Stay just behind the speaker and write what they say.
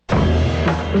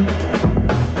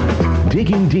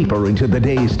Digging deeper into the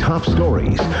day's top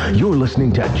stories, you're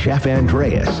listening to Jeff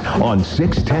Andreas on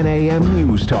 610 AM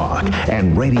News Talk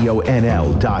and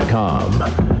RadioNL.com.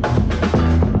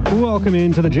 Welcome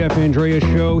into the Jeff Andreas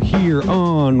Show here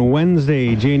on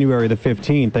Wednesday, January the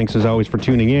 15th. Thanks as always for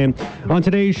tuning in. On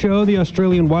today's show, the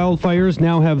Australian wildfires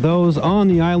now have those on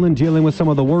the island dealing with some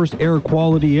of the worst air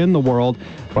quality in the world.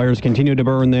 Fires continue to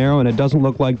burn there, and it doesn't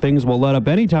look like things will let up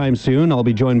anytime soon. I'll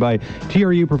be joined by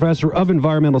TRU Professor of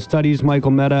Environmental Studies,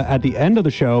 Michael Mehta, at the end of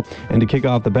the show. And to kick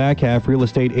off the back half, real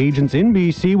estate agents in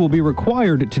BC will be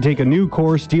required to take a new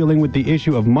course dealing with the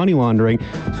issue of money laundering.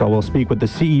 So we'll speak with the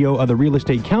CEO of the Real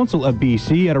Estate Council of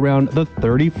BC at around the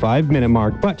 35-minute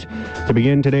mark. But to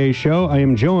begin today's show, I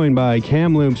am joined by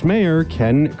Kamloops Mayor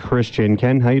Ken Christian.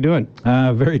 Ken, how you doing?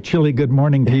 Very chilly good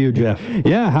morning to you, Jeff.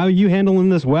 Yeah, how are you handling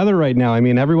this weather right now? I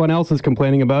mean, everyone else is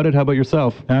complaining about it. How about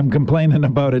yourself? I'm complaining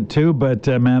about it too, but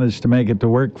managed to make it to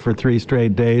work for 3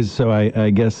 straight days, so I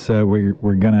guess we're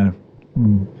going to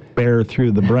bear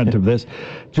through the brunt of this.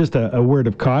 Just a word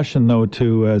of caution, though,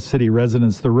 to city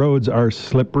residents. The roads are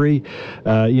slippery.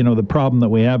 The problem that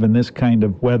we have in this kind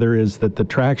of weather is that the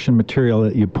traction material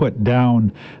that you put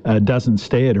down doesn't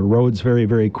stay. It erodes very,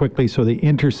 very quickly, so the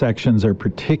intersections are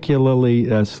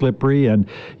particularly slippery, and,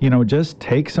 just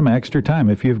take some extra time.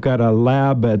 If you've got a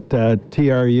lab at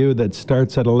TRU that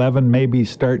starts at 11, maybe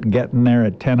start getting there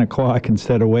at 10 o'clock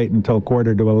instead of waiting until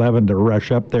quarter to 11 to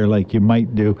rush up there like you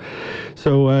might do.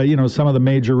 So, some of the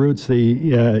major routes,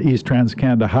 the East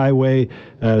Trans-Canada Highway,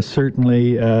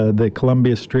 certainly the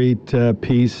Columbia Street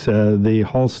piece, the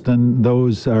Halston,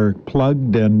 those are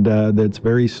plugged, and it's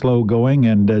very slow going,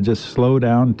 and just slow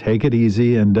down, take it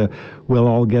easy, and we'll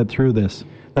all get through this.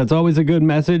 That's always a good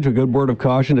message, a good word of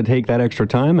caution to take that extra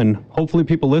time, and hopefully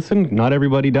people listen. Not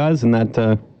everybody does, and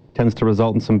that tends to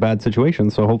result in some bad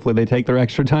situations. So hopefully they take their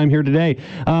extra time here today.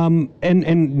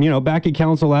 And back at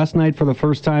council last night for the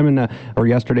first time or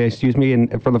yesterday,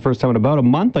 and for the first time in about a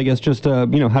month, I guess. Just how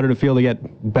did it feel to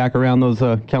get back around those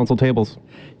council tables?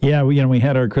 Yeah, we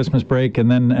had our Christmas break and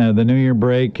then the New Year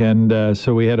break, and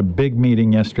so we had a big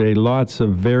meeting yesterday. Lots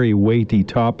of very weighty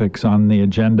topics on the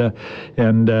agenda,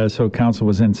 and so council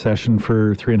was in session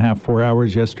for 3.5-4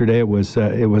 hours yesterday. It was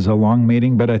a long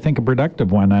meeting, but I think a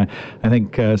productive one. I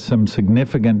think some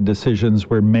significant decisions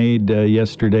were made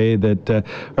yesterday that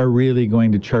are really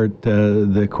going to chart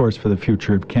the course for the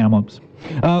future of Kamloops.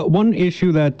 One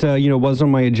issue that was on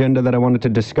my agenda that I wanted to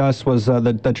discuss was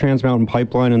the Trans Mountain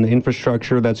Pipeline and the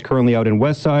infrastructure that's currently out in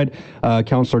Westside.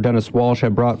 Councillor Dennis Walsh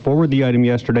had brought forward the item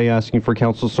yesterday asking for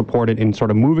council's support in sort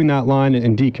of moving that line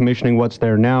and decommissioning what's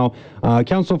there now.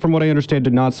 Council, from what I understand,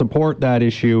 did not support that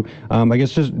issue. I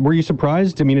guess were you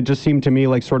surprised? I mean, it just seemed to me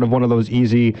like sort of one of those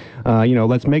easy,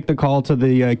 let's make the call to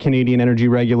the Canadian Energy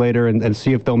Regulator and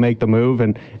see if they'll make the move.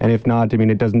 And if not, I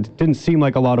mean, it didn't seem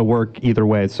like a lot of work either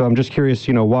way. So I'm just curious,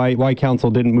 why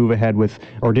council didn't move ahead with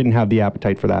or didn't have the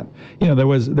appetite for that. There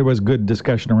was good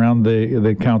discussion around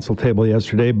the council table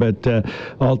yesterday, but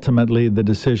ultimately the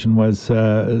decision was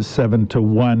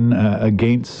 7-1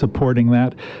 against supporting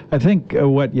that. I think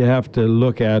what you have to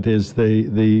look at is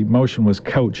the motion was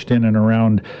couched in and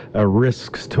around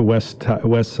risks to West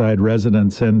Side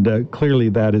residents, and clearly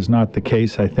that is not the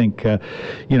case. I think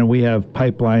we have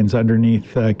pipelines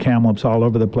underneath Kamloops all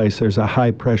over the place. There's a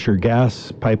high pressure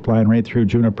gas pipeline right through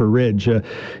Juniper Ridge.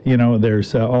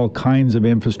 There's all kinds of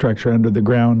infrastructure under the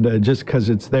ground. Just because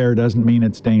it's there doesn't mean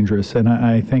it's dangerous. And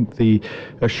I think the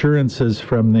assurances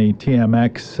from the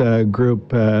TMX group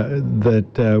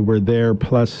that were there,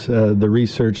 plus the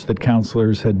research that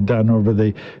councillors had done over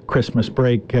the Christmas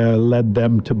break, led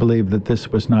them to believe that this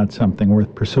was not something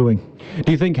worth pursuing.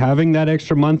 Do you think having that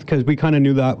extra month, because we kind of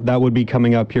knew that would be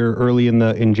coming up here early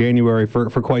in January for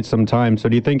quite some time, so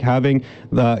do you think having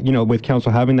with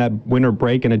council having that winter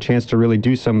break and a chance to really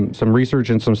do some research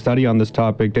and some study on this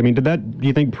topic, I mean, do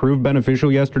you think prove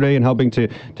beneficial yesterday in helping to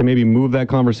maybe move that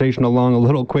conversation along a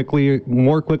little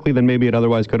more quickly than maybe it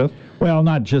otherwise could have? Well,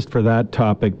 not just for that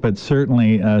topic, but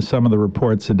certainly some of the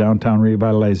reports, the downtown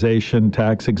revitalization,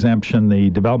 tax exemption,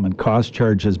 the development cost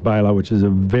charges bylaw, which is a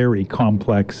very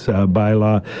complex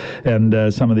bylaw,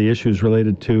 and some of the issues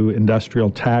related to industrial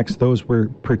tax, those were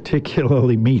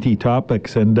particularly meaty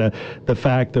topics, and the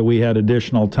fact that we had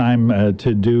additional time time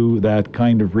to do that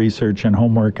kind of research and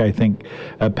homework, I think,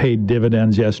 paid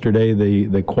dividends yesterday.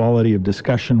 The quality of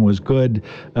discussion was good,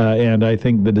 and I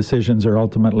think the decisions are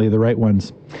ultimately the right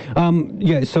ones.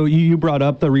 So you brought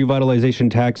up the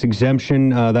revitalization tax exemption,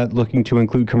 that looking to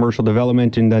include commercial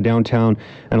development in the downtown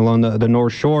and along the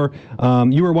North Shore.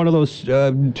 You were one of those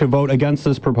to vote against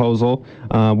this proposal.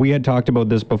 We had talked about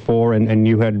this before, and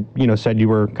you had said you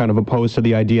were kind of opposed to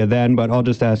the idea then, but I'll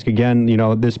just ask again,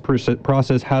 this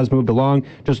process has moved along.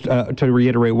 Just to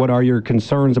reiterate, what are your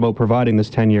concerns about providing this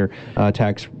 10-year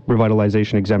tax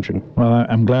revitalization exemption? Well,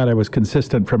 I'm glad I was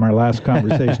consistent from our last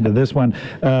conversation to this one,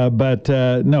 but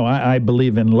no, I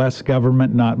believe in less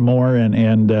government, not more,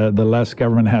 and the less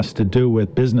government has to do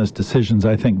with business decisions,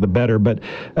 I think the better. But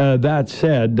that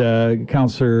said,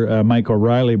 Councillor Mike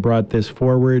O'Reilly brought this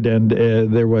forward, and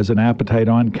there was an appetite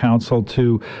on council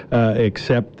to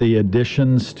accept the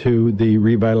additions to the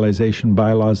revitalization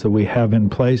bylaws that we have in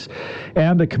place,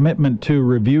 and a commitment to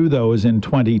review those in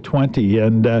 2020.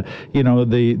 And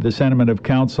the sentiment of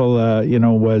council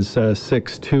was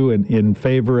 6-2 in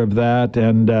favor of that,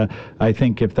 and I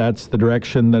think if that's the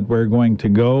direction that we're going to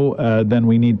go, then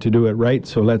we need to do it right.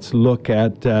 So let's look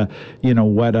at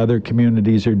what other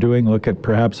communities are doing, look at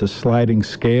perhaps a sliding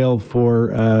scale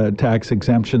for tax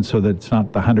exemption, so that it's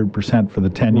not the 100% for the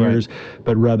 10 years,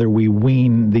 but rather we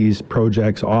wean these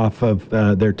projects off of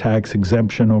their tax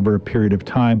exemption over a period of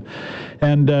time.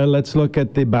 And let's look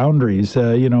at the boundaries.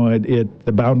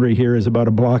 The boundary here is about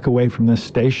a block away from this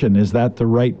station. Is that the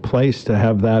right place to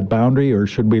have that boundary, or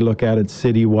should we look at it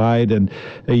citywide and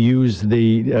use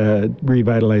the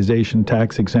revitalization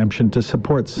tax exemption to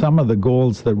support some of the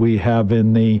goals that we have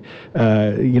in the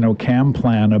CAM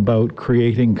plan about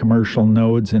creating commercial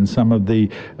nodes in some of the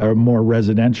more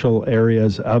residential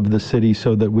areas of the city,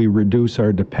 so that we reduce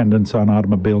our dependence on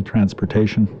automobile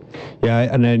transportation? Yeah,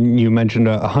 and then you mentioned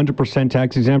 100%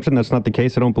 tax exemption. That's not the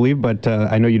case, I don't believe, but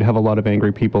I know you'd have a lot of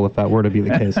angry people if that were to be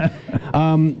the case.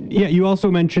 You also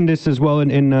mentioned this as well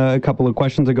in a couple of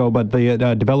questions ago, but the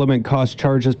development cost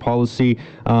charges policy.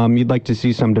 You'd like to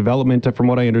see some development, from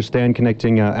what I understand,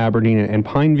 connecting Aberdeen and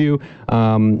Pineview,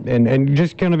 and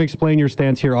just kind of explain your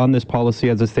stance here on this policy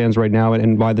as it stands right now,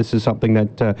 and why this is something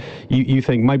that you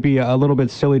think might be a little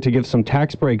bit silly to give some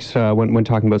tax breaks when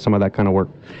talking about some of that kind of work.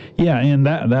 Yeah, and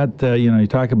that you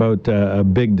talk about a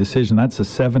big decision. That's a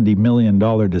 $70 million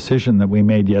decision that we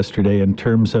made yesterday in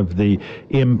terms of the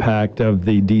impact of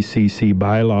the DCC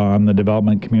bylaw on the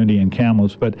development community in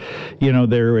Kamloops. But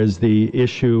there is the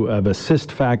issue of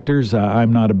assist factors.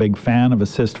 I'm not a big fan of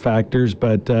assist factors,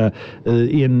 but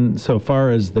in so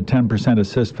far as the 10%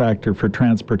 assist factor for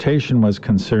transportation was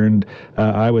concerned,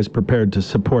 I was prepared to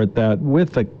support that,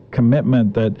 with a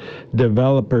commitment that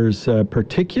developers,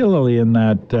 particularly in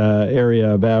that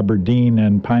area of Aberdeen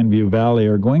and Pineview Valley,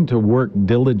 are going to work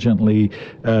diligently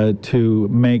to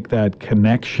make that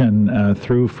connection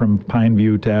through from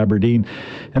Pineview to Aberdeen.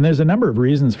 And there's a number of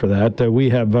reasons for that. We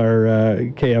have our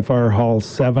KFR Hall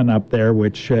 7 up there,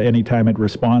 which anytime it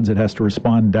responds, it has to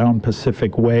respond down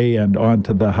Pacific Way and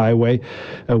onto the highway.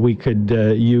 We could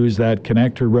use that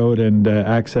connector road and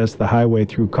access the highway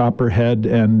through Copperhead,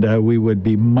 and we would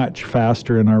be much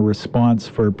faster in our response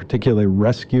for particularly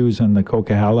rescues in the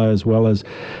Coquihalla, as well as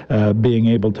being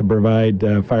able to provide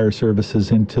fire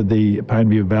services into the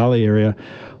Pineview Valley area.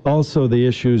 Also, the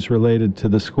issues related to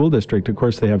the school district. Of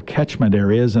course, they have catchment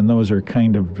areas, and those are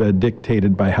kind of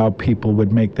dictated by how people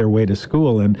would make their way to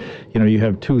school. And, you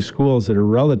have two schools that are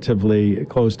relatively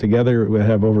close together, would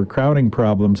have overcrowding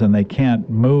problems, and they can't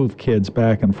move kids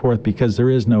back and forth because there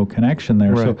is no connection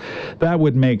there. Right. So that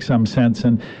would make some sense.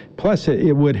 And plus,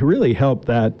 it would really help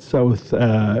that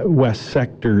southwest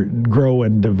sector grow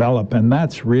and develop. And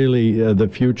that's really the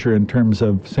future in terms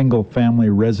of single-family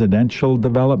residential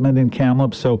development in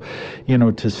Kamloops. So,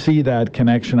 to see that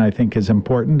connection, I think, is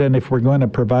important. And if we're going to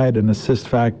provide an assist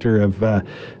factor of,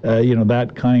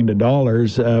 that kind of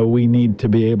dollars, we need to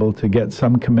be able to get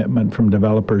some commitment from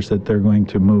developers that they're going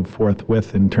to move forth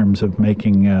with in terms of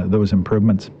making those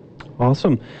improvements.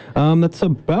 Awesome. That's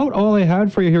about all I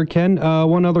had for you here, Ken.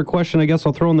 One other question I guess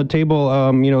I'll throw on the table.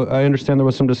 I understand there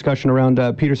was some discussion around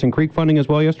Peterson Creek funding as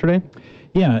well yesterday.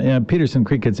 Yeah, Peterson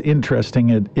Creek, it's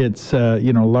interesting. It's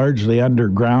largely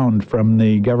underground from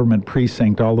the government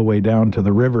precinct all the way down to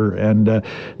the river. And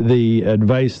the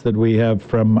advice that we have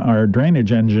from our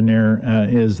drainage engineer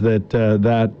is that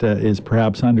that is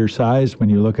perhaps undersized when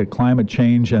you look at climate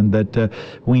change, and that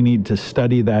we need to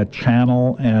study that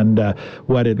channel and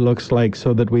what it looks like,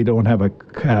 so that we don't have a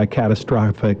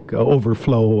catastrophic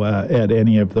overflow at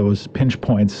any of those pinch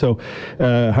points. So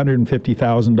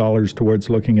 $150,000 towards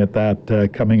looking at that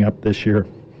coming up this year.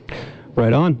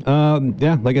 Right on.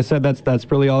 Yeah, like I said,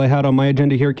 that's really all I had on my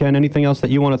agenda here. Ken, anything else that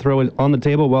you want to throw on the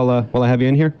table while I have you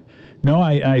in here? No,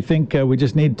 I think we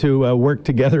just need to work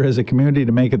together as a community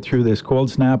to make it through this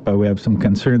cold snap. We have some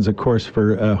concerns, of course,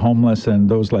 for homeless and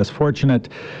those less fortunate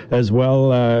as well.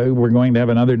 We're going to have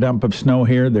another dump of snow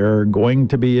here. There are going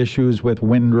to be issues with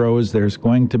windrows. There's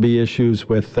going to be issues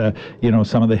with,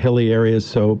 some of the hilly areas.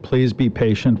 So please be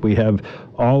patient. We have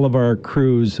all of our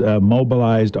crews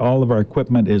mobilized. All of our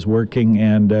equipment is working,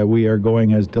 and we are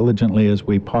going as diligently as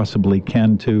we possibly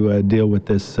can to deal with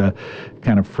this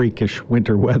kind of freakish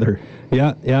winter weather.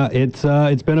 Yeah,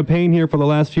 it's been a pain here for the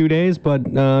last few days, but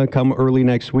come early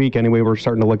next week, anyway, we're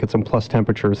starting to look at some plus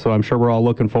temperatures, so I'm sure we're all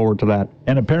looking forward to that.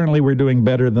 And apparently we're doing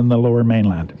better than the lower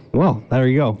mainland. Well, there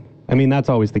you go. I mean, that's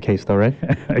always the case, though, right?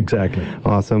 Exactly.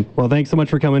 Awesome. Well, thanks so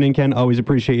much for coming in, Ken. Always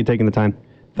appreciate you taking the time.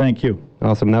 Thank you.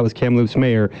 Awesome. That was Kamloops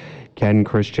Mayor Ken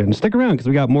Christian. Stick around, because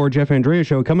we got more Jeff Andrea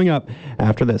Show coming up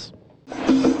after this.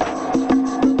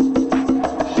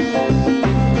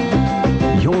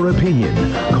 Your opinion.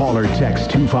 Call or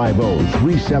text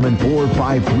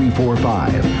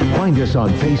 250-374-5345. Find us on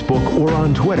Facebook or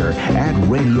on Twitter at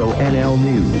Radio NL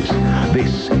News.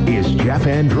 This is Jeff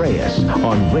Andreas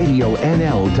on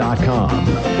RadioNL.com.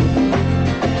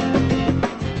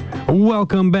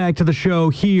 Welcome back to the show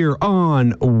here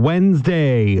on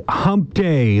Wednesday, Hump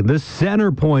Day, the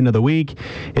center point of the week.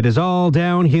 It is all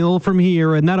downhill from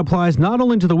here, and that applies not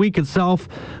only to the week itself,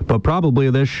 but probably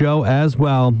this show as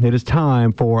well. It is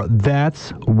time for That's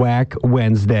Whack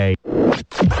Wednesday.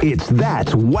 It's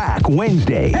That's Whack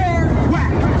Wednesday. Hair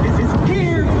whack. Is his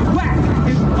gear whack.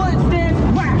 His foot stance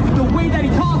whack. The way that he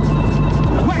talks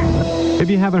whack. If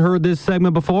you haven't heard this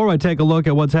segment before, I take a look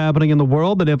at what's happening in the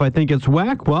world, and if I think it's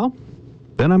whack, well,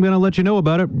 then I'm going to let you know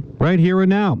about it right here and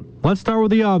now. Let's start with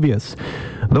the obvious,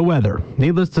 the weather.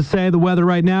 Needless to say, the weather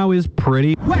right now is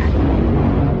pretty whack.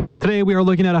 Today we are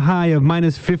looking at a high of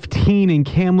minus 15 in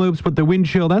Kamloops, but the wind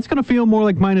chill, that's going to feel more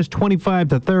like minus 25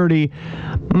 to 30.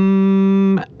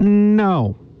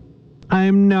 No.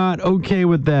 I'm not okay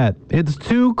with that. It's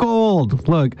too cold.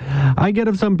 Look, I get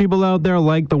if some people out there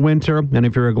like the winter, and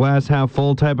if you're a glass half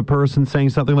full type of person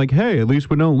saying something like, hey, at least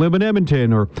we don't live in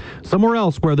Edmonton or somewhere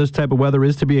else where this type of weather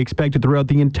is to be expected throughout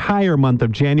the entire month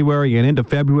of January and into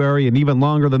February and even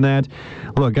longer than that.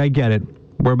 Look, I get it.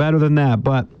 We're better than that,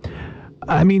 but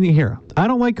I mean, here, I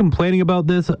don't like complaining about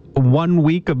this 1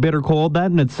 week of bitter cold. That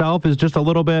in itself is just a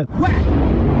little bit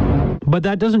but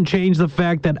that doesn't change the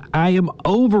fact that I am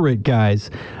over it, guys.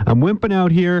 I'm wimping out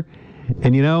here,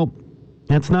 and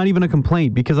that's not even a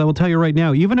complaint, because I will tell you right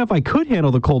now, even if I could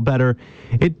handle the cold better,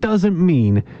 it doesn't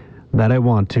mean that I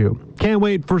want to. Can't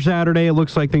wait for Saturday. It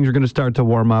looks like things are going to start to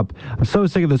warm up. I'm so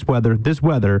sick of this weather. This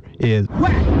weather is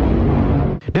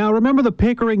Now, remember the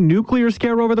Pickering nuclear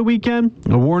scare over the weekend?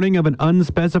 A warning of an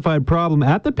unspecified problem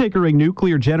at the Pickering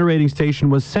nuclear generating station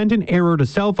was sent in error to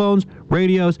cell phones,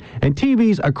 radios, and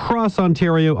TVs across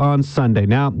Ontario on Sunday.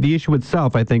 Now, the issue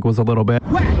itself, I think, was a little bit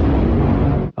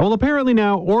well, apparently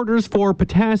now, orders for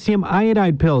potassium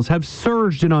iodide pills have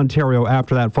surged in Ontario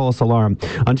after that false alarm.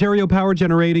 Ontario Power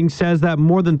Generating says that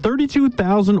more than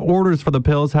 32,000 orders for the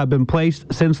pills have been placed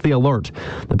since the alert.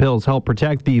 The pills help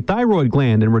protect the thyroid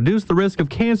gland and reduce the risk of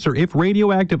cancer if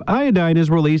radioactive iodine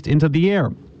is released into the air.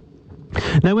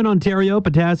 Now in Ontario,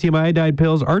 potassium iodide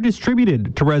pills are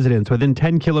distributed to residents within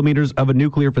 10 kilometers of a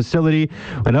nuclear facility,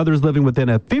 and others living within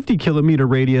a 50-kilometer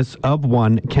radius of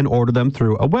one can order them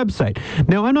through a website.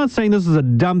 Now, I'm not saying this is a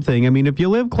dumb thing. I mean, if you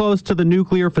live close to the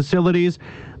nuclear facilities,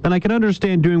 then I can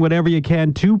understand doing whatever you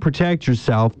can to protect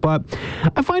yourself, but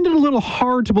I find it a little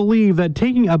hard to believe that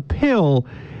taking a pill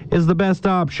is the best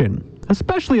option,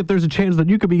 especially if there's a chance that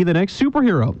you could be the next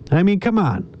superhero. I mean, come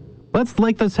on. Let's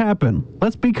make this happen.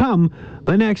 Let's become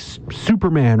the next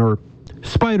Superman or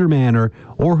Spider-Man or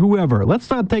whoever. Let's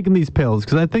stop taking these pills,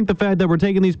 because I think the fact that we're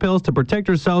taking these pills to protect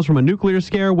ourselves from a nuclear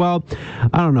scare, well,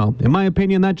 I don't know. In my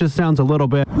opinion, that just sounds a little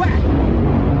bit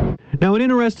Now, an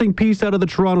interesting piece out of the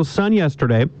Toronto Sun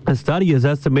yesterday. A study is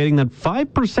estimating that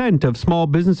 5% of small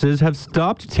businesses have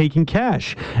stopped taking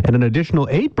cash, and an additional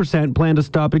 8% plan to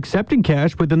stop accepting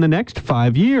cash within the next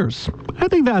 5 years. I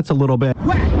think that's a little bit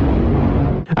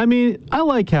I mean, I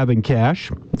like having cash.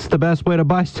 It's the best way to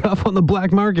buy stuff on the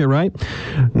black market, right?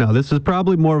 No, this is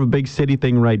probably more of a big city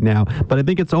thing right now, but I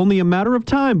think it's only a matter of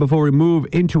time before we move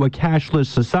into a cashless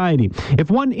society. If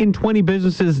 1 in 20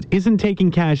 businesses isn't taking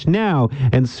cash now,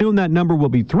 and soon that number will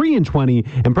be 3 in 20,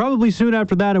 and probably soon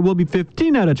after that it will be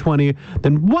 15 out of 20,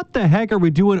 then what the heck are we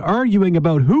doing arguing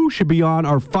about who should be on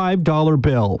our $5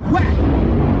 bill?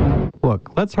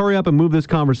 Look, let's hurry up and move this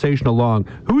conversation along.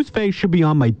 Whose face should be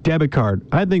on my debit card?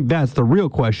 I think that's the real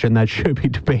question that should be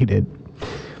debated.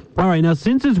 All right, now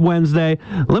since it's Wednesday,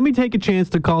 let me take a chance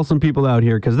to call some people out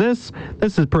here, because this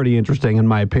is pretty interesting in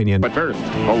my opinion. But first,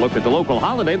 a look at the local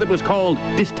holiday that was called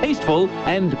distasteful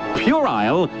and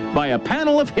puerile by a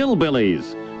panel of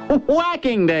hillbillies.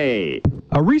 Whacking Day!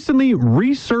 A recently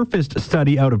resurfaced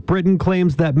study out of Britain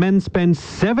claims that men spend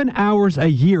 7 hours a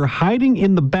year hiding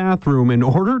in the bathroom in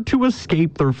order to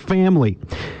escape their family.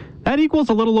 That equals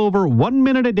a little over 1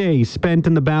 minute a day spent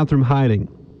in the bathroom hiding.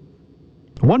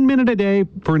 1 minute a day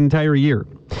for an entire year.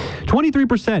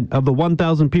 23% of the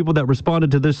 1,000 people that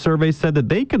responded to this survey said that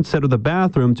they consider the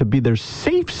bathroom to be their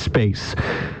safe space.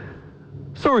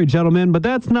 Sorry, gentlemen, but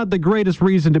that's not the greatest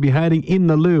reason to be hiding in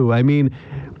the loo. I mean,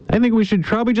 I think we should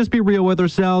probably just be real with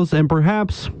ourselves and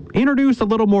perhaps introduce a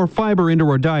little more fiber into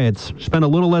our diets. Spend a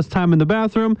little less time in the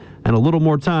bathroom and a little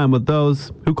more time with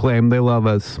those who claim they love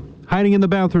us. Hiding in the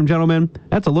bathroom, gentlemen,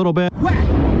 that's a little bit.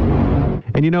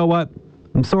 And you know what?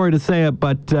 I'm sorry to say it,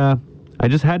 but I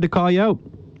just had to call you out.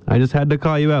 I just had to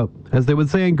call you out. As they would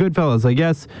say in Goodfellas, I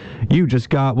guess you just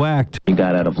got whacked. You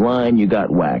got out of line, you got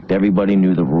whacked. Everybody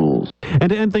knew the rules. And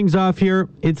to end things off here,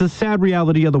 it's a sad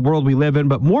reality of the world we live in,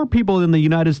 but more people in the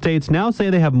United States now say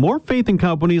they have more faith in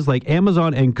companies like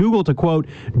Amazon and Google to, quote,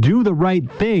 do the right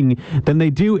thing than they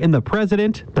do in the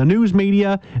president, the news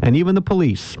media, and even the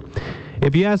police.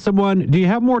 If you ask someone, do you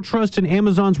have more trust in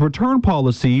Amazon's return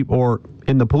policy or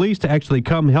in the police to actually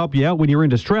come help you out when you're in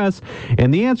distress?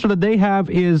 And the answer that they have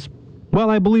is,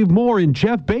 well, I believe more in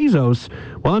Jeff Bezos.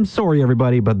 Well, I'm sorry,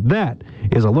 everybody, but that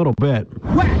is a little bit.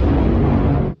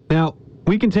 Now,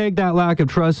 we can take that lack of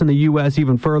trust in the U.S.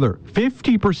 even further.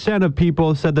 50% of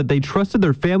people said that they trusted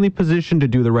their family physician to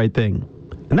do the right thing.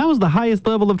 And that was the highest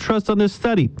level of trust on this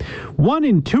study. 1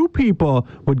 in 2 people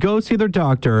would go see their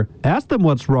doctor, ask them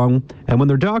what's wrong, and when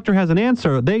their doctor has an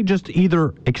answer, they just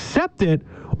either accept it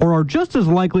or are just as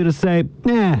likely to say,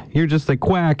 nah, you're just a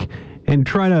quack, and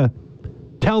try to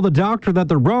tell the doctor that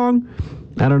they're wrong.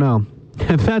 I don't know.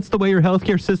 If that's the way your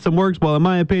healthcare system works, well, in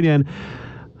my opinion,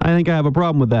 I think I have a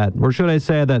problem with that. Or should I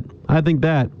say that I think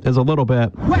that is a little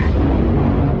bit.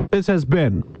 This has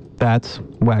been That's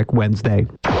Whack Wednesday.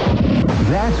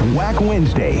 That's Whack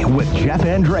Wednesday with Jeff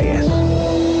Andreas.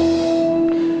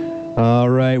 All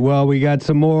right, well, we got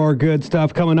some more good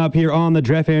stuff coming up here on the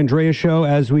Jeff Andreas Show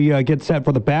as we get set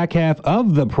for the back half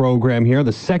of the program here,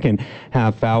 the second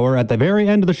half hour. At the very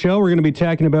end of the show, we're going to be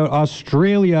talking about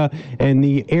Australia and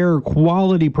the air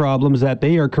quality problems that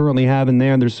they are currently having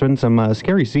there. There's been some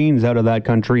scary scenes out of that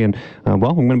country, and,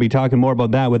 well, I'm going to be talking more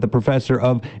about that with the professor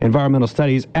of environmental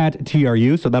studies at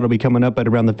TRU, so that'll be coming up at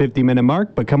around the 50-minute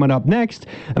mark. But coming up next,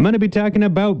 I'm going to be talking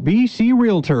about BC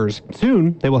realtors.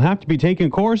 Soon, they will have to be taking a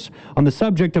course on the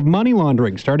subject of money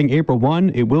laundering. Starting April 1,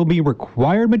 it will be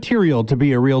required material to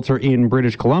be a realtor in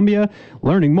British Columbia.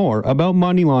 Learning more about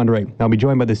money laundering. I'll be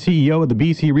joined by the CEO of the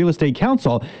BC Real Estate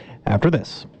Council after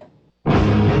this.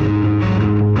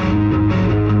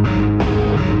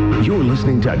 You're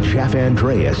listening to Jeff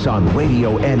Andreas on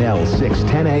Radio NL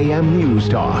 610 AM News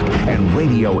Talk and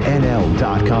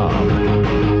RadioNL.com.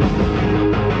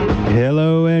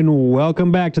 Hello and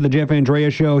welcome back to the Jeff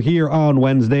Andreas Show here on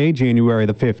Wednesday, January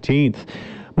the 15th.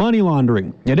 Money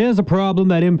laundering. It is a problem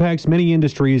that impacts many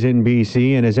industries in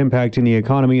BC and is impacting the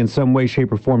economy in some way,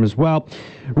 shape, or form as well.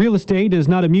 Real estate is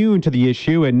not immune to the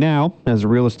issue, and now, as a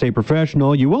real estate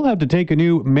professional, you will have to take a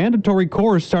new mandatory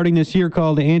course starting this year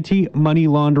called Anti-Money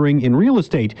Laundering in Real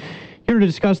Estate. Here to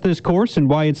discuss this course and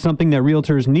why it's something that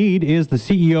realtors need is the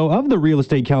CEO of the Real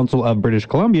Estate Council of British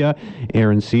Columbia,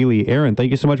 Erin Seeley. Erin, thank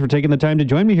you so much for taking the time to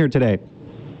join me here today.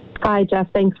 Hi, Jeff.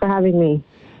 Thanks for having me.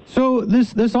 So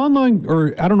this online,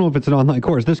 or I don't know if it's an online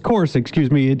course, it's going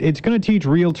to teach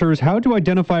realtors how to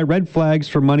identify red flags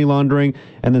for money laundering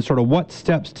and then sort of what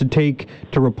steps to take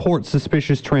to report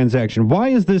suspicious transaction. Why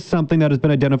is this something that has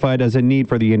been identified as a need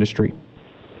for the industry?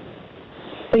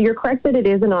 So you're correct that it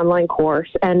is an online course,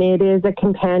 and it is a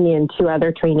companion to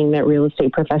other training that real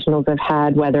estate professionals have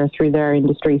had, whether through their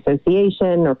industry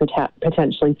association or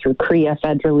potentially through CREA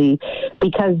federally,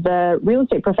 because the real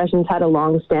estate professions had a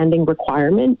long-standing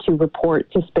requirement to report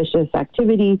suspicious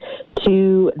activity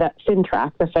to the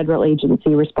FINTRAC, the federal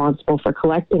agency responsible for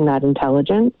collecting that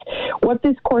intelligence. What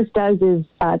this course does is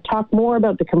talk more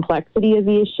about the complexity of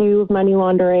the issue of money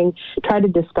laundering, try to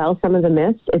dispel some of the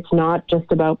myths. It's not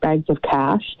just about bags of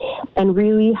cash, and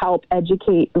really help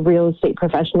educate real estate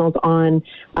professionals on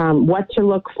what to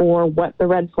look for, what the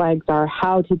red flags are,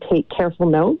 how to take careful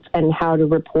notes, and how to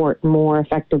report more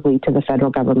effectively to the federal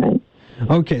government.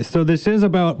 Okay, so this is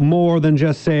about more than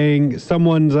just saying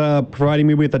someone's providing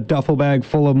me with a duffel bag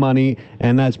full of money,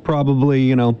 and that's probably,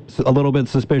 you know, a little bit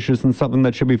suspicious and something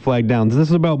that should be flagged down. So this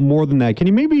is about more than that. Can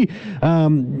you maybe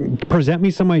present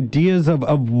me some ideas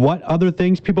of what other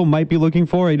things people might be looking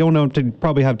for? I don't know to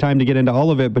probably have time to get into all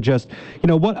of it, but just, you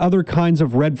know, what other kinds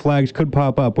of red flags could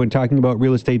pop up when talking about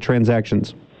real estate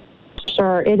transactions?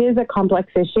 Sure. It is a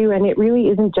complex issue, and it really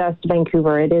isn't just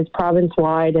Vancouver. It is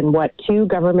province-wide, and what two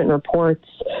government reports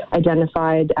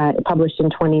identified, published in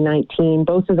 2019,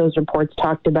 both of those reports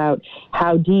talked about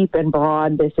how deep and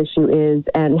broad this issue is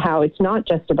and how it's not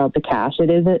just about the cash.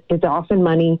 It's often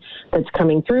money that's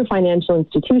coming through financial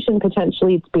institution,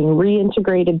 potentially. It's being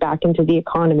reintegrated back into the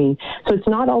economy. So it's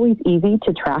not always easy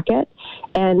to track it.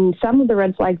 And some of the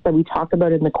red flags that we talk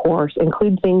about in the course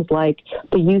include things like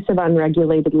the use of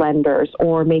unregulated lenders,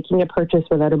 or making a purchase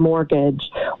without a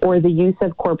mortgage, or the use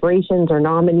of corporations or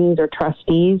nominees or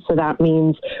trustees. So that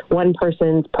means one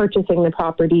person's purchasing the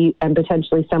property and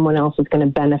potentially someone else is going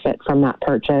to benefit from that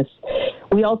purchase.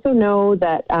 We also know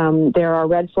that there are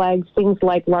red flags, things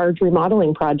like large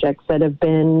remodeling projects that have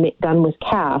been done with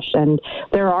cash, and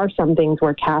there are some things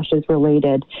where cash is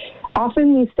related.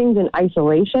 Often these things in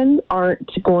isolation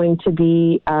aren't going to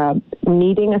be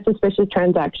needing a suspicious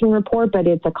transaction report, but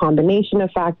it's a combination of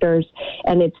factors,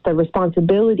 and it's the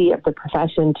responsibility of the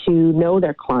profession to know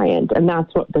their client, and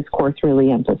that's what this course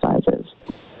really emphasizes.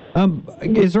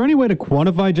 Is there any way to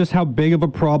quantify just how big of a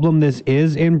problem this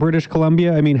is in British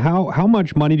Columbia? I mean, how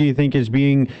much money do you think is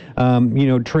being,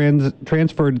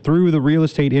 transferred through the real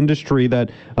estate industry that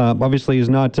obviously is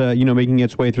not, making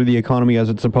its way through the economy as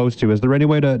it's supposed to? Is there any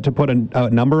way to put a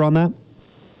number on that?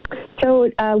 So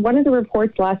one of the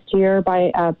reports last year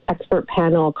by an expert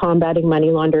panel, Combating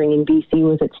Money Laundering in BC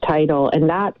was its title, and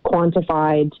that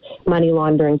quantified money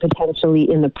laundering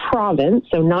potentially in the province,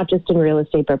 so not just in real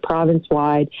estate, but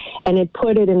province-wide, and it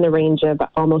put it in the range of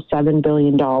almost $7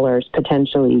 billion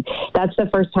potentially. That's the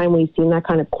first time we've seen that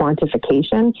kind of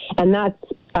quantification, and that's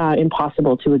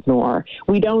impossible to ignore.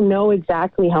 We don't know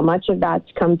exactly how much of that's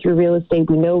come through real estate.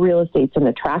 We know real estate's an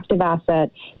attractive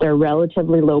asset. There are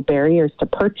relatively low barriers to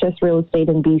purchase real estate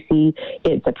in BC.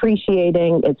 It's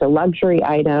appreciating, it's a luxury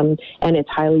item, and it's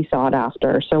highly sought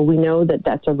after. So we know that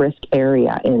that's a risk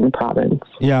area in the province.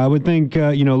 Yeah, I would think,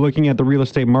 looking at the real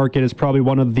estate market is probably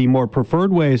one of the more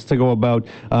preferred ways to go about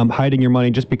hiding your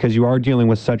money, just because you are dealing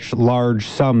with such large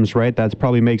sums, right? That's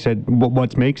probably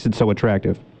what makes it so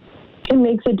attractive. It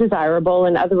makes it desirable,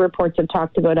 and other reports have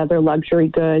talked about other luxury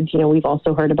goods. We've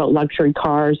also heard about luxury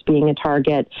cars being a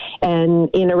target. And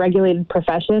in a regulated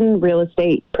profession, real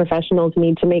estate professionals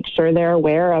need to make sure they're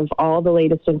aware of all the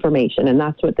latest information, and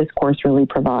that's what this course really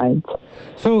provides.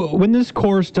 So when this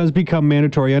course does become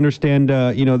mandatory, I understand,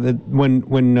 that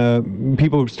when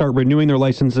people start renewing their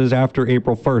licenses after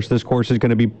April 1st, this course is going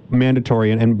to be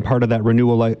mandatory and part of that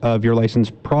renewal of your license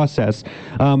process.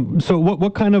 So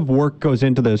what kind of work goes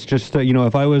into this? Just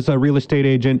if I was a real estate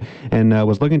agent and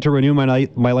was looking to renew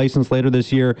my license later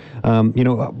this year,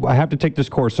 I have to take this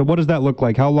course. So what does that look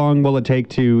like? How long will it take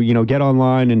to, get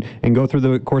online and go through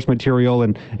the course material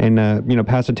and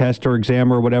pass a test or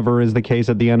exam or whatever is the case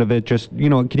at the end of it? Just,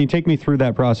 can you take me through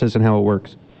that process and how it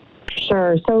works?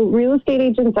 Sure. So real estate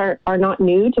agents are not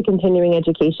new to continuing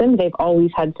education. They've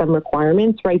always had some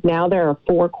requirements. Right now, there are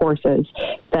 4 courses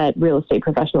that real estate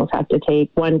professionals have to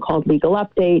take. One called Legal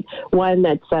Update, one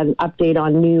that's an update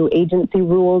on new agency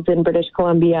rules in British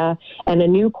Columbia, and a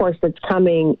new course that's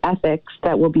coming, Ethics,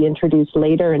 that will be introduced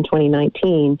later in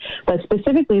 2019. But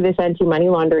specifically, this anti-money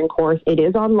laundering course, it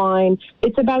is online.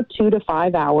 It's about 2 to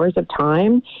 5 hours of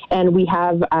time, and we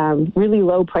have really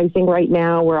low pricing right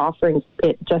now. We're offering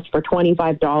it just for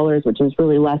 $25, which is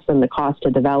really less than the cost to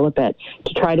develop it,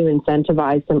 to try to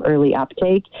incentivize some early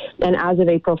uptake. And as of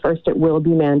April 1st, it will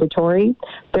be mandatory.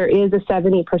 There is a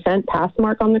 70% pass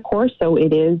mark on the course, so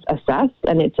it is assessed,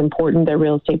 and it's important that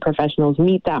real estate professionals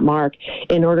meet that mark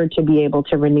in order to be able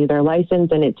to renew their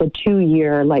license, and it's a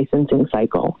 2-year licensing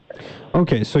cycle.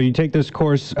 Okay, so you take this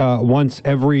course once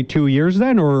every 2 years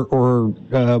then, or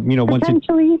once?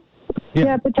 Potentially.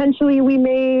 Yeah, potentially we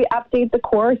may update the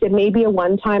course. It may be a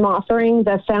one-time offering.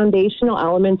 The foundational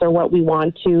elements are what we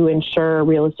want to ensure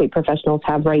real estate professionals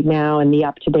have right now and the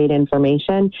up-to-date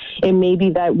information. It may be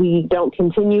that we don't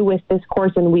continue with this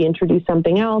course and we introduce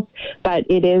something else, but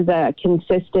it is a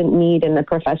consistent need in the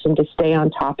profession to stay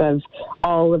on top of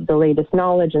all of the latest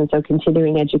knowledge, and so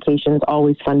continuing education is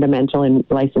always fundamental in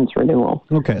license renewal.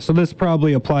 Okay, so this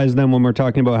probably applies then when we're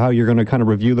talking about how you're going to kind of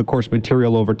review the course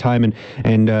material over time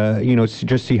and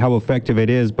just see how effective it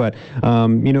is. But,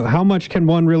 how much can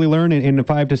one really learn in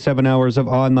 5 to 7 hours of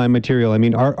online material? I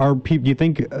mean, are people, do you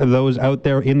think those out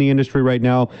there in the industry right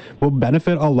now will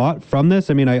benefit a lot from this?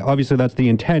 I mean, obviously that's the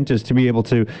intent, is to be able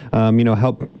to,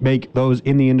 help make those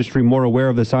in the industry more aware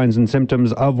of the signs and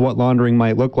symptoms of what laundering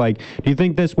might look like. Do you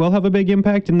think this will have a big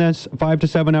impact in this 5 to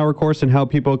 7 hour course, and how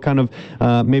people kind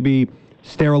of maybe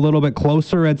stare a little bit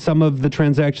closer at some of the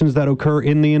transactions that occur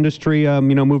in the industry,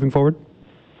 moving forward?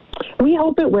 We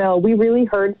hope it will. We really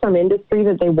heard from industry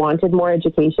that they wanted more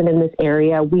education in this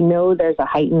area. We know there's a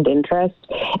heightened interest,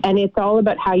 and it's all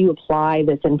about how you apply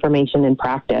this information in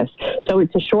practice. So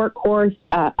it's a short course.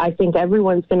 I think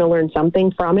everyone's going to learn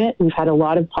something from it. We've had a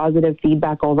lot of positive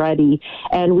feedback already,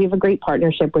 and we have a great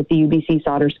partnership with the UBC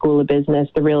Sauder School of Business,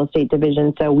 the real estate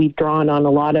division. So we've drawn on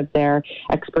a lot of their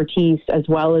expertise as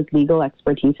well as legal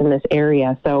expertise in this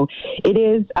area. So it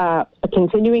is a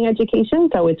continuing education.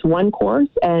 So it's one course,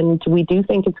 and we do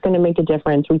think it's going to make a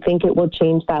difference. We think it will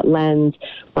change that lens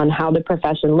on how the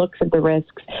profession looks at the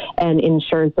risks and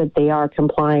ensures that they are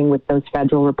complying with those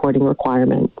federal reporting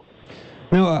requirements.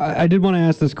 Now, I did want to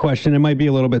ask this question. It might be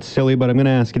a little bit silly, but I'm going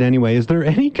to ask it anyway. Is there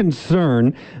any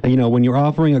concern, when you're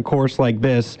offering a course like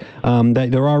this, that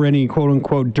there are any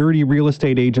quote-unquote dirty real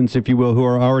estate agents, if you will, who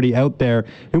are already out there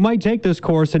who might take this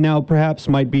course and now perhaps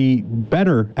might be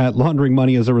better at laundering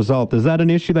money as a result? Is that an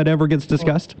issue that ever gets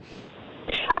discussed?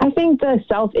 I think the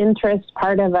self-interest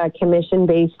part of a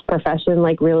commission-based profession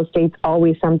like real estate's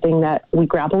always something that we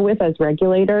grapple with as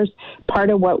regulators. Part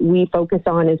of what we focus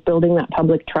on is building that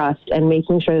public trust and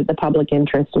making sure that the public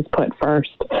interest is put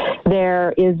first.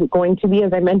 There is going to be,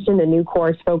 as I mentioned, a new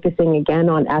course focusing again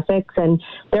on ethics, and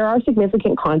there are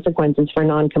significant consequences for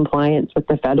non-compliance with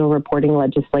the federal reporting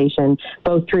legislation,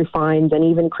 both through fines and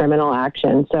even criminal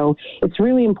action. So it's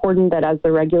really important that as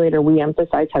the regulator, we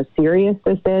emphasize how serious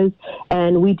this is.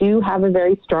 And we do have a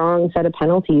very strong set of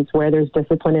penalties where there's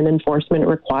discipline and enforcement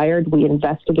required. We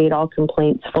investigate all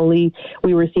complaints fully.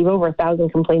 We receive over 1,000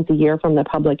 complaints a year from the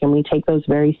public, and we take those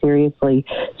very seriously.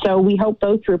 So we hope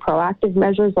both through proactive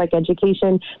measures like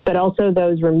education, but also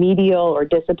those remedial or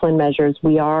discipline measures,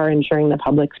 we are ensuring the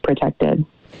public's protected.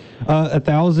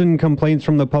 1,000 complaints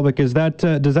from the public, does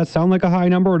that sound like a high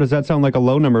number, or does that sound like a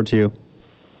low number to you?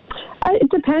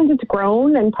 It depends. It's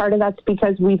grown, and part of that's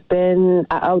because we've been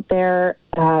out there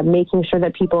making sure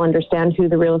that people understand who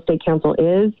the Real Estate Council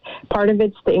is. Part of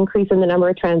it's the increase in the number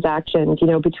of transactions.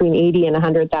 Between 80 and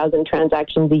 100,000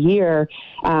 transactions a year,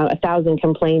 1,000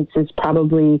 complaints is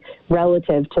probably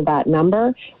relative to that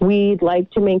number. We'd like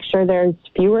to make sure there's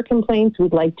fewer complaints.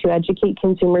 We'd like to educate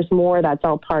consumers more. That's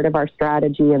all part of our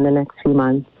strategy in the next few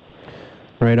months.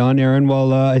 Right on, Aaron.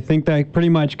 Well, I think that pretty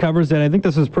much covers it. I think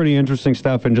this is pretty interesting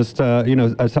stuff, and just,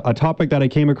 a topic that I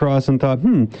came across and thought,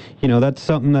 that's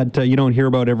something that you don't hear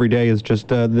about every day, is just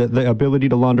the ability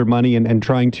to launder money and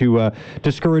trying to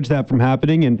discourage that from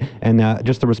happening, and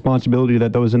just the responsibility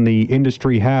that those in the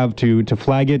industry have to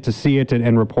flag it, to see it,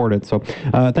 and report it. So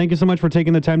thank you so much for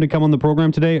taking the time to come on the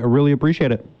program today. I really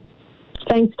appreciate it.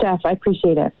 Thanks, Jeff. I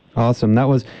appreciate it. Awesome. That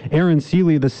was Aaron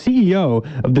Seeley, the CEO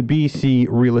of the BC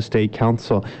Real Estate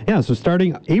Council. Yeah, so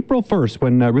starting April 1st,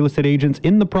 when real estate agents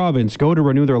in the province go to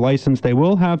renew their license, they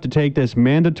will have to take this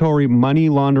mandatory money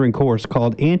laundering course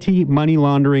called Anti-Money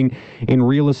Laundering in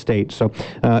Real Estate. So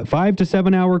 5 to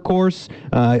 7 hour course.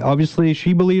 Obviously,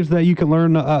 she believes that you can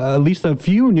learn at least a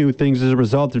few new things as a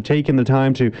result of taking the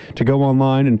time to go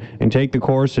online and take the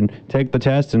course and take the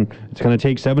test. And it's going to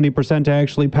take 70% to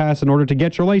actually pass in order to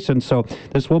get your license. So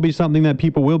this will be something that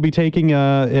people will be taking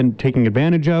and taking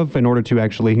advantage of in order to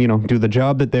actually, do the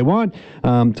job that they want.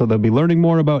 So they'll be learning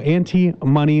more about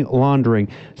anti-money laundering.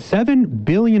 $7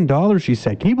 billion, she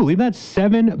said. Can you believe that?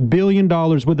 $7 billion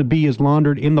with a B is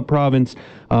laundered in the province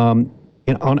on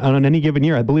any given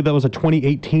year. I believe that was a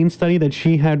 2018 study that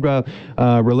she had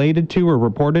related to or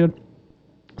reported.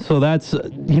 So that's,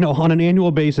 on an annual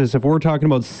basis, if we're talking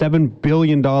about $7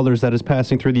 billion that is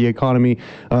passing through the economy,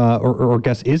 or I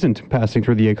guess isn't passing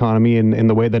through the economy in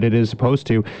the way that it is supposed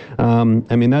to,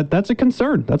 that's a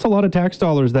concern. That's a lot of tax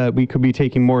dollars that we could be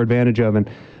taking more advantage of. And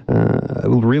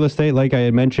real estate, like I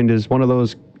had mentioned, is one of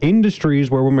those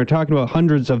industries where when we're talking about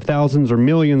hundreds of thousands or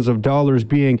millions of dollars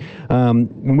being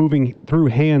moving through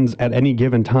hands at any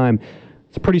given time,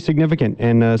 it's pretty significant,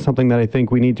 and something that I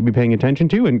think we need to be paying attention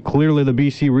to. And clearly the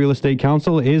BC Real Estate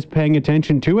Council is paying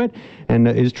attention to it and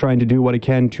is trying to do what it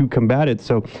can to combat it.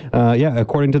 So,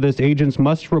 according to this, agents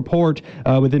must report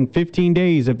within 15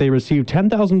 days if they receive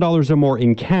 $10,000 or more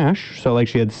in cash. So like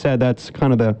she had said, that's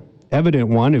kind of the evident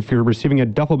one. If you're receiving a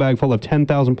duffel bag full of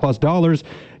 $10,000+,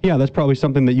 yeah, that's probably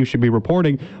something that you should be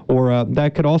reporting. Or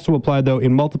that could also apply, though,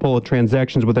 in multiple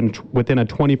transactions within a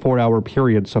 24-hour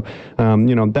period. So,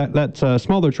 that's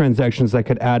smaller transactions that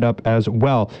could add up as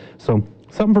well. So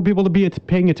something for people to be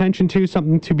paying attention to,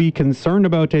 something to be concerned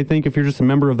about, I think, if you're just a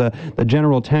member of the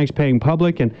general tax-paying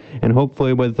public. And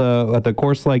hopefully with a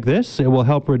course like this, it will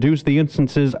help reduce the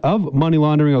instances of money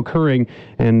laundering occurring,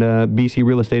 and BC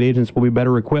real estate agents will be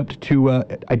better equipped to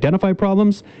identify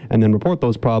problems and then report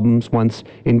those problems once,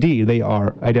 indeed, they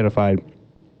are identified.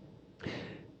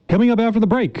 Coming up after the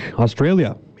break,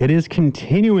 Australia. It is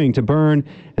continuing to burn,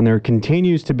 and there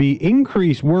continues to be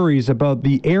increased worries about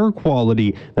the air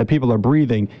quality that people are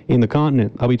breathing in the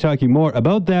continent. I'll be talking more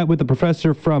about that with the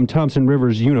professor from Thompson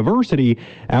Rivers University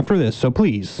after this, so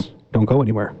please don't go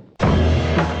anywhere.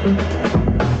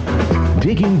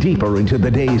 Digging deeper into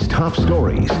the day's top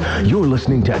stories, you're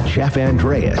listening to Jeff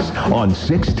Andreas on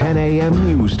 610 AM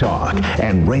News Talk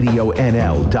and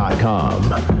RadioNL.com.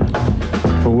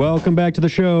 Welcome back to the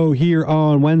show here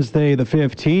on Wednesday the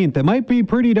 15th. It might be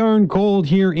pretty darn cold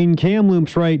here in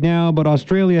Kamloops right now, but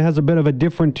Australia has a bit of a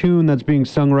different tune that's being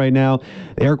sung right now.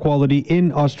 The air quality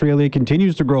in Australia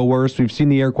continues to grow worse. We've seen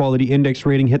the air quality index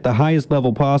rating hit the highest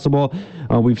level possible.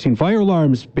 We've seen fire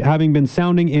alarms having been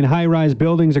sounding in high-rise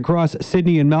buildings across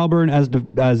Sydney and Melbourne as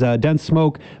dense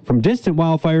smoke from distant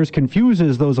wildfires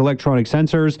confuses those electronic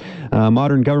sensors.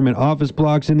 Modern government office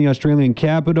blocks in the Australian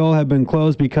capital have been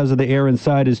closed because of the air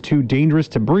inside is too dangerous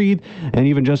to breathe. And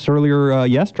even just earlier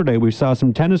yesterday, we saw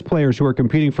some tennis players who are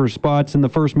competing for spots in the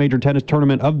first major tennis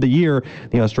tournament of the year,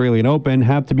 the Australian Open,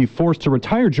 have to be forced to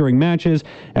retire during matches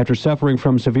after suffering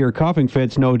from severe coughing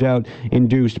fits, no doubt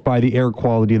induced by the air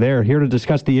quality there. Here to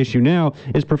discuss the issue now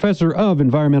is Professor of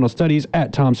Environmental Studies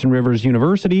at Thompson Rivers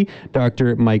University,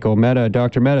 Dr. Michael Mehta.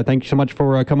 Dr. Mehta, thank you so much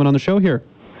for coming on the show here.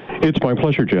 It's my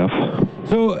pleasure, Jeff.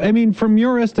 So, from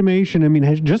your estimation,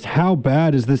 just how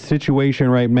bad is this situation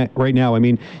right now?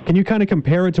 Can you kind of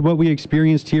compare it to what we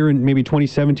experienced here in maybe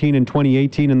 2017 and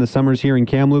 2018 in the summers here in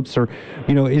Kamloops? Or,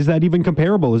 is that even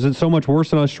comparable? Is it so much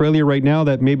worse in Australia right now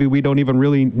that maybe we don't even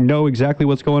really know exactly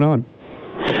what's going on?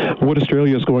 What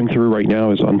Australia is going through right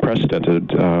now is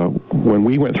unprecedented. When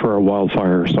we went through our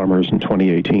wildfire summers in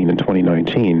 2018 and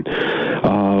 2019,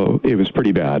 it was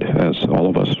pretty bad, as all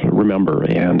of us remember,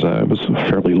 and it was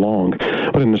fairly long.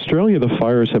 But in Australia, the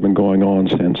fires have been going on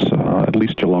since at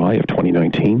least July of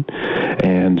 2019.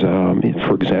 And,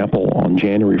 for example, on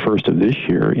January 1st of this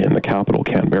year in the capital,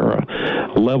 Canberra,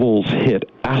 levels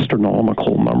hit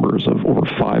astronomical numbers of over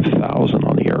 5,000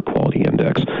 on the air quality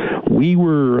index. We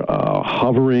were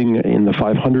hovering in the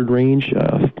 500 range.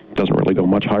 Doesn't really go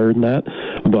much higher than that,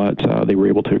 but they were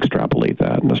able to extrapolate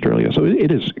that in Australia. So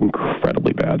it is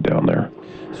incredibly bad down there.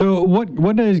 So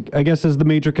what is, I guess, is the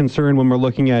major concern when we're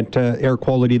looking at air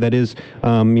quality that is,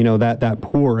 that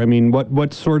poor?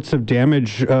 What sorts of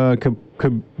damage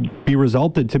could be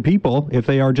resulted to people if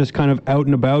they are just kind of out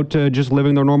and about, just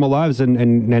living their normal lives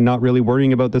and not really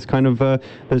worrying about this kind of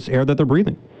this air that they're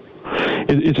breathing?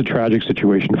 It's a tragic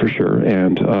situation for sure,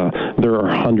 and there are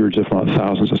hundreds, if not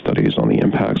thousands, of studies on the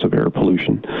impacts of air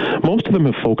pollution. Most of them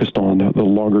have focused on the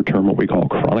longer term, what we call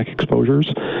chronic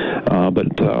exposures, but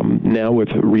now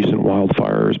with recent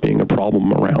wildfires being a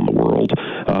problem around the world,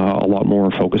 a lot more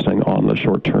are focusing on the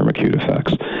short-term acute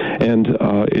effects. And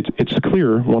it's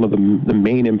clear one of the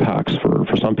main impacts for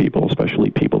some people,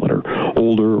 especially people that are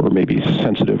older or maybe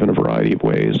sensitive in a variety of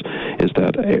ways, is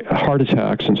that heart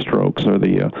attacks and strokes are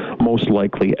the most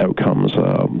likely outcomes,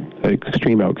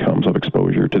 extreme outcomes of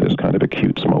exposure to this kind of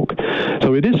acute smoke.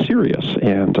 So it is serious,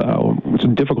 and it's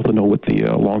difficult to know what the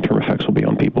long-term effects will be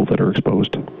on people that are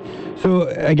exposed. So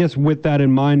I guess with that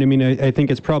in mind, I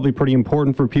think it's probably pretty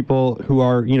important for people who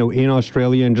are, in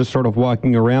Australia and just sort of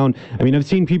walking around. I've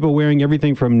seen people wearing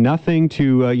everything from nothing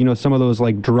to, some of those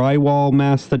like drywall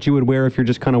masks that you would wear if you're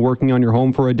just kind of working on your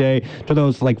home for a day, to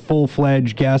those like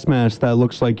full-fledged gas masks that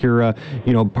looks like you're,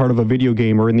 part of a video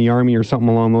game or in the army or something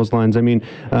along those lines.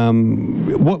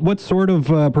 What sort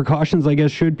of precautions, I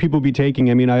guess, should people be taking?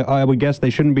 I would guess they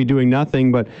shouldn't be doing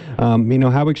nothing, but,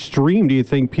 how extreme do you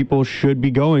think people should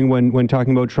be going when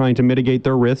talking about trying to mitigate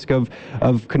their risk of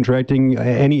contracting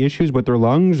any issues with their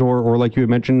lungs or like you had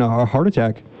mentioned, a heart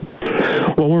attack?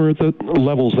 Well, we're at the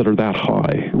levels that are that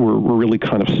high. We're really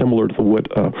kind of similar to what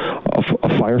a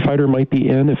firefighter might be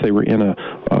in if they were in a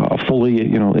fully,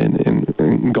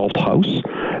 engulfed house.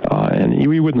 And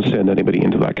we wouldn't send anybody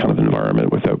into that kind of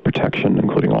environment without protection,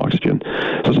 including oxygen.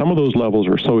 So some of those levels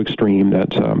are so extreme that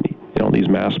these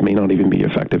masks may not even be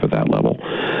effective at that level.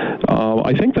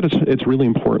 I think that it's really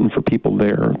important for people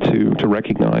there to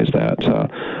recognize that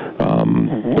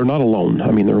they're not alone.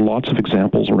 I mean, there are lots of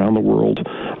examples around the world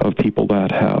of people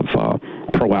that have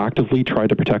proactively tried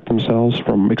to protect themselves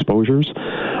from exposures,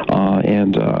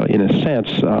 and in a sense,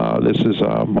 this is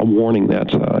a warning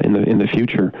that in the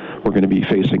future we're going to be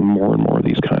facing more and more of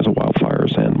these kinds of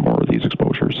wildfires and more of these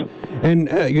exposures. And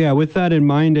with that in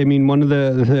mind, I mean, one of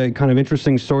the kind of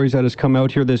interesting stories that has come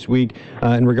out here this week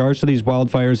in regards to these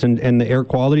wildfires and the air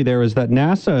quality there is that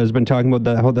NASA has been talking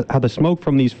about how the smoke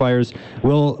from these fires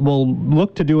will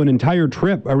look to do an entire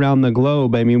trip around the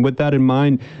globe. I mean, with that in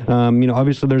mind,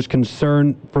 obviously there's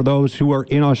concern for those who are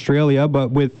in Australia,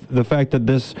 but with the fact that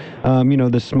this,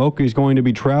 the smoke is going to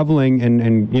be traveling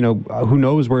and who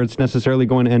knows where it's necessarily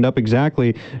going to end up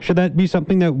exactly, should that be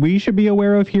something that we should be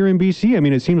aware of here in BC? I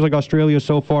mean, it seems like Australia is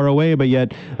so far away, but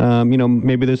yet,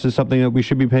 maybe this is something that we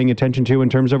should be paying attention to in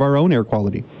terms of our own air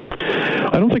quality.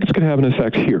 I don't think it's going to have an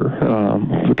effect here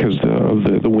because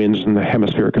of the winds and the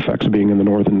hemispheric effects of being in the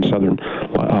northern and southern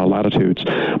latitudes.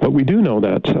 But we do know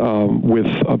that with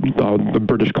the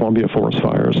British Columbia forest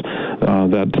fires,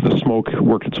 that the smoke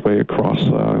worked its way across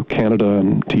Canada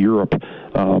and to Europe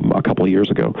a couple of years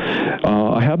ago.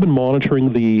 I have been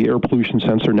monitoring the air pollution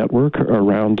sensor network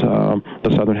around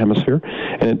the southern hemisphere,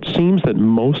 and it seems that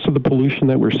most of the pollution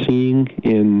that we're seeing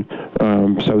in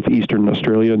southeastern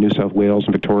Australia, New South Wales,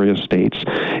 and Victoria states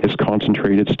is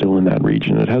concentrated still in that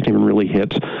region. It hasn't even really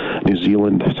hit New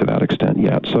Zealand to that extent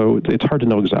yet, so it's hard to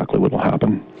know exactly what will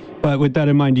happen. But with that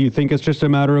in mind, do you think it's just a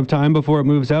matter of time before it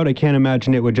moves out? I can't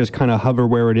imagine it would just kind of hover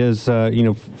where it is,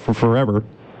 for forever.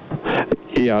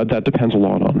 Yeah, that depends a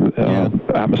lot on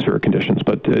atmospheric conditions,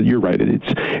 but you're right.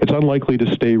 It's unlikely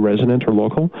to stay resident or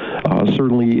local.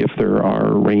 Certainly, if there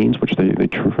are rains, which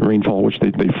rainfall, which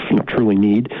they truly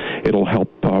need, it'll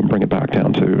help bring it back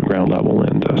down to ground level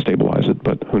and stabilize it.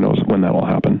 But who knows when that will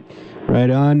happen?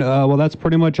 Right on. Well, that's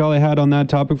pretty much all I had on that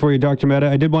topic for you, Dr. Mehta.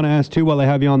 I did want to ask, too, while I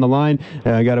have you on the line,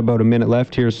 I got about a minute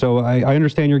left here, so I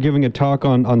understand you're giving a talk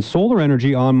on solar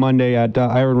energy on Monday at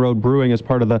Iron Road Brewing as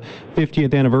part of the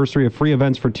 50th anniversary of free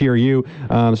events for TRU.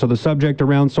 So the subject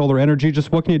around solar energy,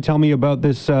 just what can you tell me about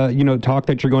this, talk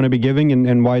that you're going to be giving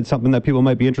and why it's something that people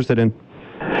might be interested in?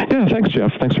 Yeah, thanks,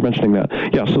 Jeff. Thanks for mentioning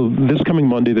that. Yeah, so this coming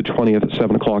Monday, the 20th at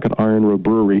 7 o'clock at Iron Road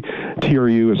Brewery,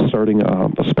 TRU is starting a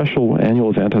special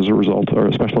annual event as a result of our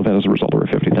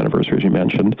 50th anniversary, as you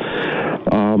mentioned,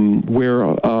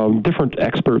 where different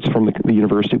experts from the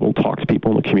university will talk to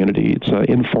people in the community. It's an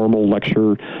informal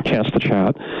lecture, chance to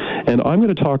chat. And I'm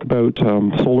going to talk about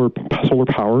solar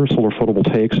power, solar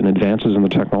photovoltaics, and advances in the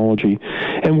technology,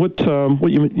 and what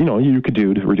you could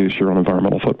do to reduce your own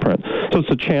environmental footprint. So it's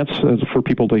a chance for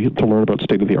people to learn about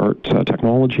state-of-the-art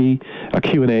technology, a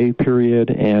Q&A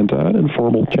period, and an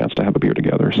informal chance to have a beer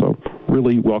together. So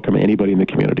really welcome anybody in the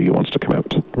community who wants to come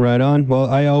out. Right on. Well,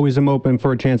 I always am open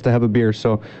for a chance to have a beer,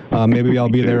 so maybe I'll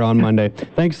be there on Monday.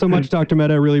 Thanks so much, Dr.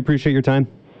 Mehta. I really appreciate your time.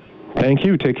 Thank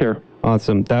you. Take care.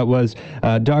 Awesome. That was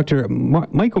Dr.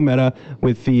 Michael Mehta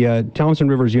with the Thompson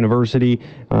Rivers University,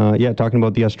 talking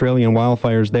about the Australian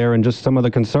wildfires there and just some of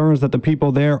the concerns that the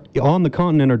people there on the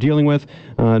continent are dealing with.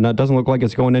 That doesn't look like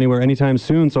it's going anywhere anytime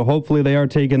soon, so hopefully they are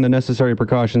taking the necessary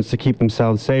precautions to keep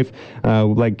themselves safe.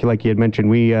 Like you had mentioned,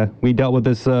 we dealt with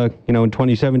this in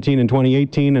 2017 and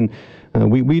 2018,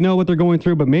 and we know what they're going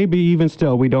through, but maybe even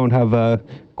still we don't have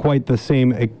quite the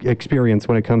same experience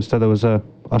when it comes to those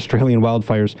Australian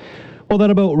wildfires. Well, that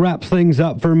about wraps things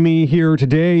up for me here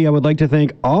today. I would like to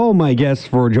thank all my guests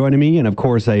for joining me, and of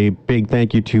course, a big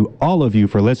thank you to all of you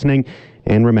for listening.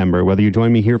 And remember, whether you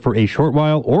join me here for a short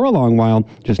while or a long while,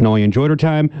 just know I enjoyed our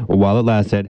time while it lasted.